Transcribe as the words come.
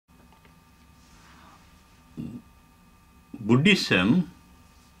Buddhism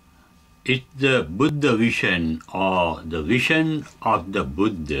is the Buddha vision, or the vision of the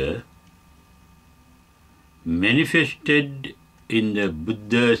Buddha manifested in the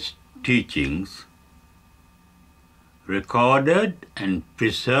Buddha's teachings, recorded and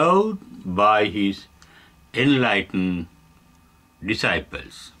preserved by his enlightened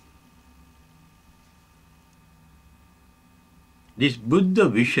disciples. This Buddha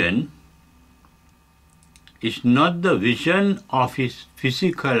vision is not the vision of his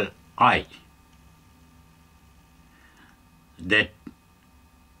physical eye,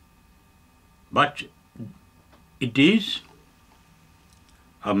 but it is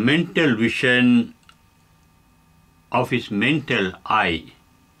a mental vision of his mental eye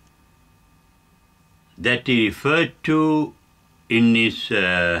that he referred to in his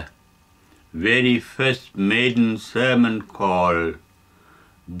very first maiden sermon called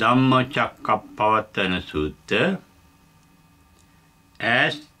Dhammacakkappavattana Sutta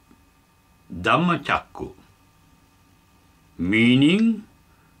as Dhammacakku, meaning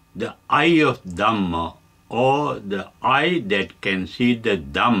the eye of Dhamma, or the eye that can see the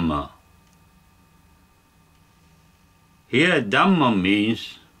Dhamma. Here Dhamma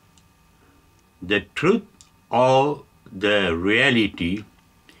means the truth or the reality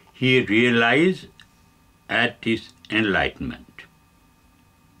he realized at his enlightenment.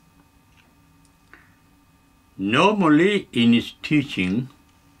 Normally in his teaching,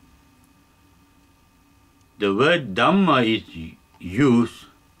 the word Dhamma is used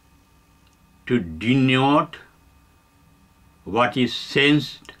to denote what is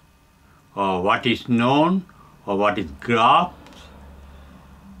sensed, or what is known, or what is grasped,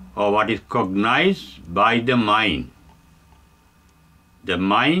 or what is cognized by the mind. The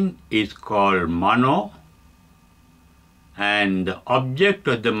mind is called mano, and the object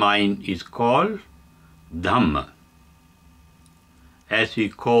of the mind is called Dhamma. As we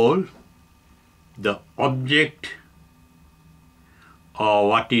call the object, or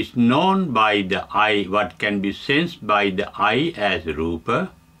what is known by the eye, what can be sensed by the eye as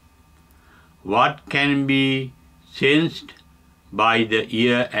rupa, what can be sensed by the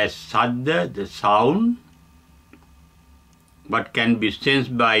ear as saddha, the sound, what can be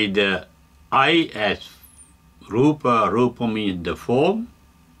sensed by the eye as rupa, rupa means the form,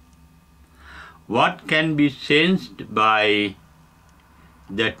 what can be sensed by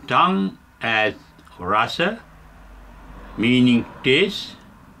the tongue as rasa, meaning taste,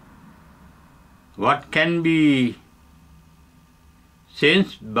 what can be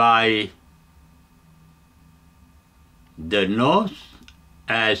sensed by the nose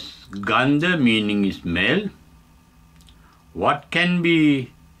as gandha, meaning smell, what can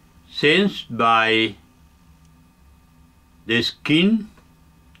be sensed by the skin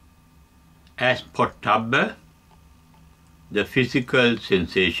as pottabha, the physical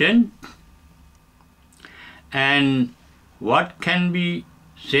sensation, and what can be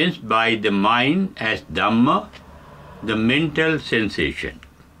sensed by the mind as Dhamma, the mental sensation.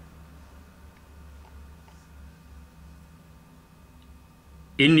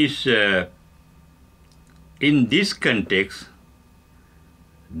 In this context,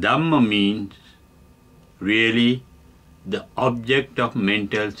 Dhamma means really the object of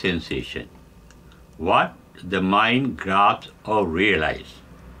mental sensation, what the mind grasps or realizes.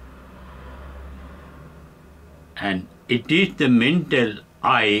 And it is the mental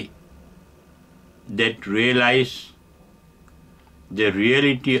eye that realizes the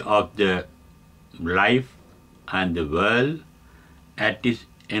reality of the life and the world at its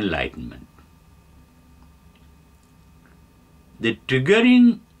enlightenment. The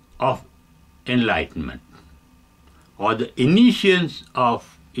triggering of enlightenment, or the initiation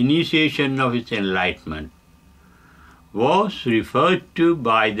of its enlightenment, was referred to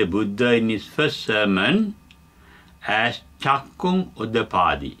by the Buddha in his first sermon as Chakkung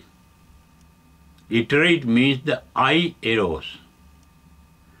Uddapadi. Literally it means the eye arose,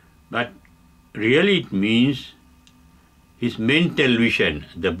 but really it means his mental vision.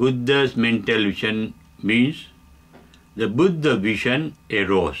 The Buddha's mental vision means the Buddha vision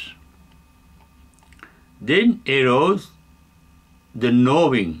arose. Then arose the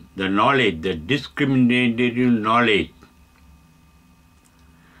knowing, the knowledge, the discriminative knowledge,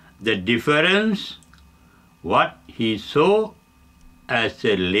 the difference, what he saw as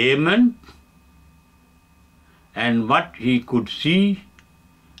a layman and what he could see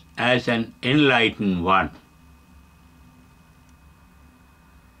as an enlightened one.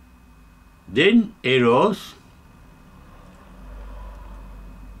 Then arose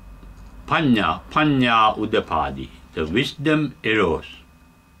Panya Uddapadi, the wisdom arose.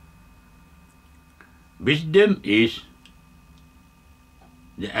 Wisdom is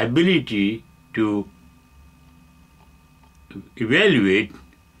the ability to evaluate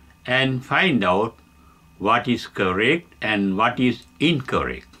and find out what is correct and what is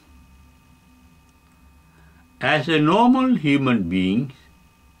incorrect. As a normal human being,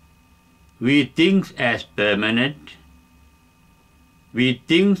 we think as permanent, we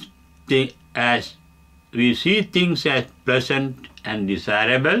see things as pleasant and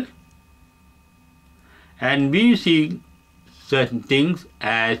desirable, and we see certain things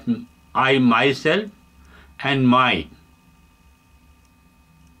as I, myself, and mine.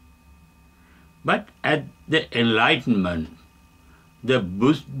 But at the enlightenment, the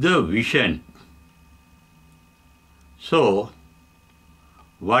Buddha vision, so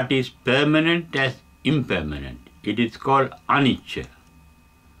what is permanent as impermanent, it is called anicca.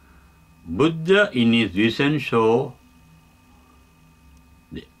 Buddha in his vision saw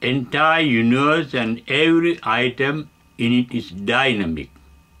the entire universe and every item in it is dynamic.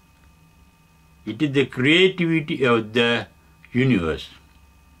 It is the creativity of the universe.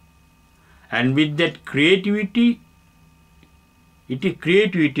 And with that creativity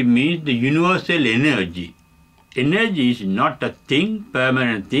means the universal energy. Energy is not a thing,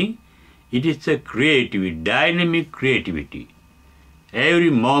 permanent thing. It is a creativity, dynamic creativity. Every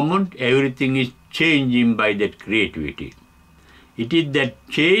moment, everything is changing by that creativity. It is that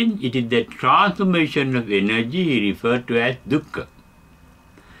change, it is that transformation of energy he referred to as dukkha.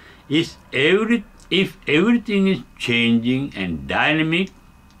 If everything is changing and dynamic,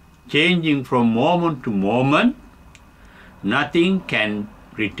 changing from moment to moment, nothing can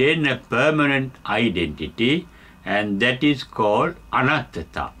retain a permanent identity, and that is called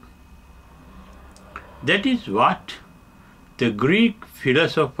anattata. That is what the Greek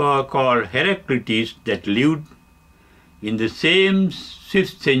philosopher called Heraclitus, that lived in the same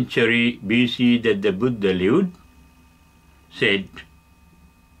 5th century BC that the Buddha lived, said,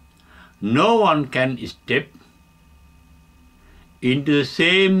 no one can step into the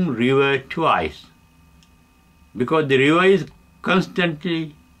same river twice, because the river is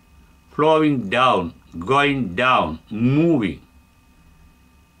constantly flowing down, going down, moving.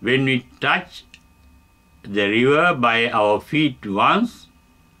 When we touch the river by our feet once,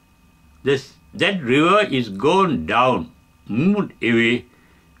 that river is gone down, moved away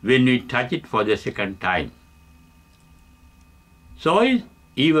when we touch it for the second time. So is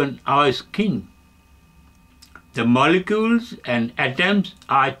even our skin. The molecules and atoms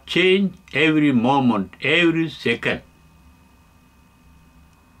are changed every moment, every second.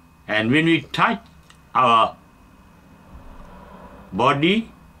 And when we touch our body,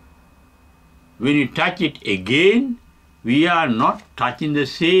 when we touch it again, we are not touching the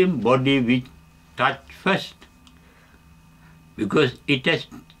same body we touched first, because it has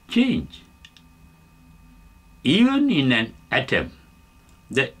changed. Even in an atom,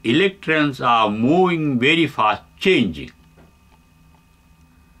 the electrons are moving very fast, changing.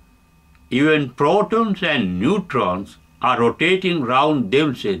 Even protons and neutrons are rotating round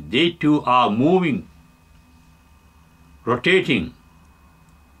themselves. They too are moving, rotating,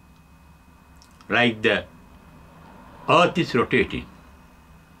 like the earth is rotating.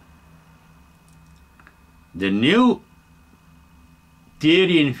 The new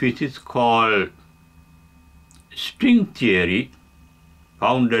theory in physics called string theory,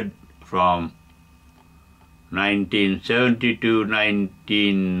 founded from 1970 to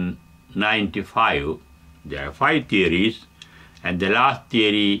 1995. There are 5 theories, and the last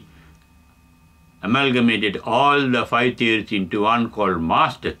theory amalgamated all the 5 theories into one called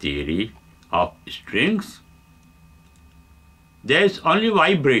master theory of strings. There is only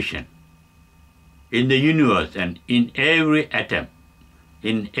vibration in the universe and in every atom,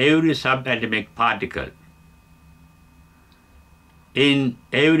 in every subatomic particle, in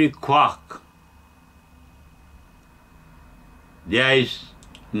every quark. There is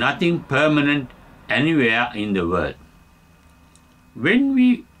nothing permanent anywhere in the world. When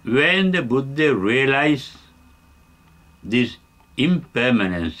the Buddha realized this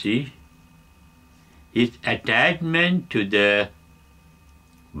impermanency, his attachment to the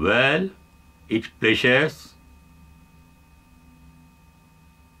world, its pleasures,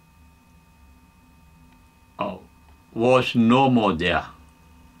 was no more there.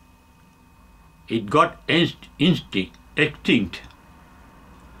 It got extinct,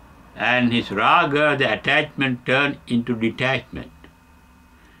 and his raga, the attachment, turned into detachment.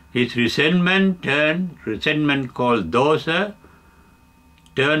 His resentment called dosa,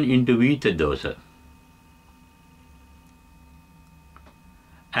 turned into vita dosa.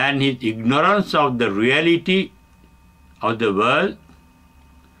 And his ignorance of the reality of the world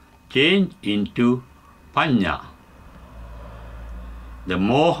changed into panya. The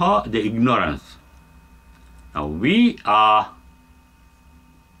moha, the ignorance. Now we are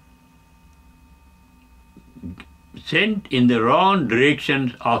sent in the wrong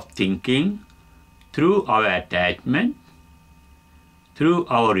directions of thinking through our attachment, through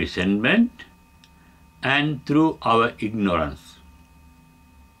our resentment, and through our ignorance.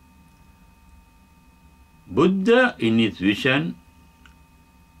 Buddha, in his vision,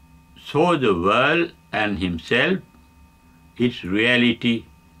 saw the world and himself, its reality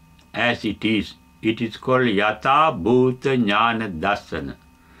as it is. It is called Yata Bhuta Jnana Darsana,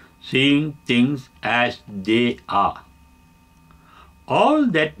 seeing things as they are. All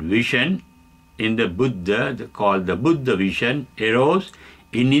that vision in the Buddha, called the Buddha vision, arose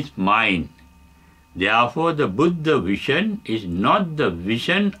in his mind. Therefore, the Buddha vision is not the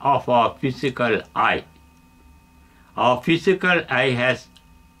vision of our physical eye. Our physical eyes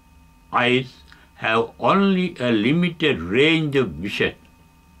have only a limited range of vision.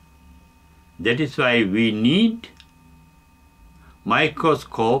 That is why we need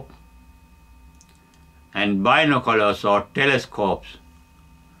microscope and binoculars or telescopes.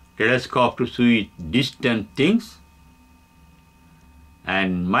 Telescope to see distant things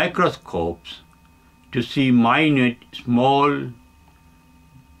and microscopes to see minute, small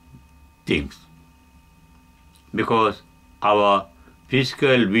things. Because our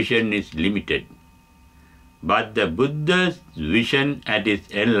physical vision is limited. But the Buddha's vision at his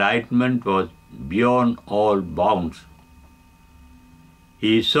enlightenment was beyond all bounds.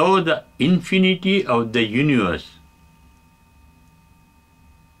 He saw the infinity of the universe,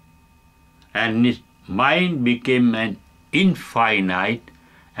 and his mind became an infinite,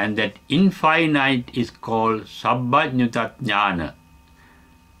 and that infinite is called Sabbajñuta Jnana.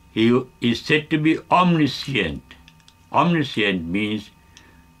 He is said to be omniscient. Omniscient means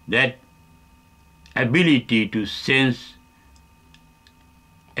that ability to sense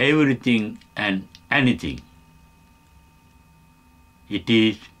everything and anything. It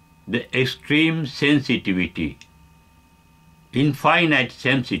is the extreme sensitivity, infinite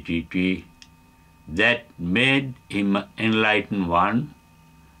sensitivity that made him enlightened one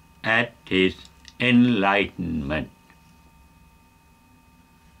at his enlightenment.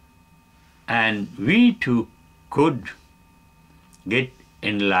 And we too could get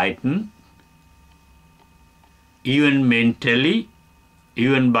enlightened even mentally,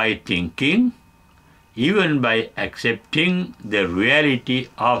 even by thinking, even by accepting the reality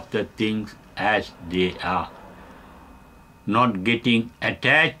of the things as they are. Not getting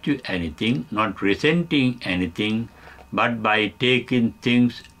attached to anything, not resenting anything, but by taking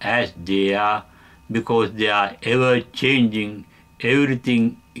things as they are, because they are ever changing,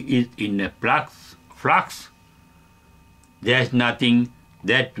 everything is in a flux. There's nothing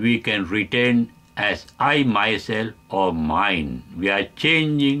that we can retain as I, myself, or mine. We are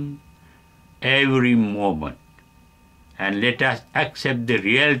changing every moment. And let us accept the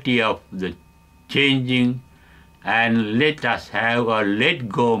reality of the changing, and let us have a let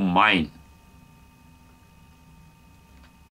go mind.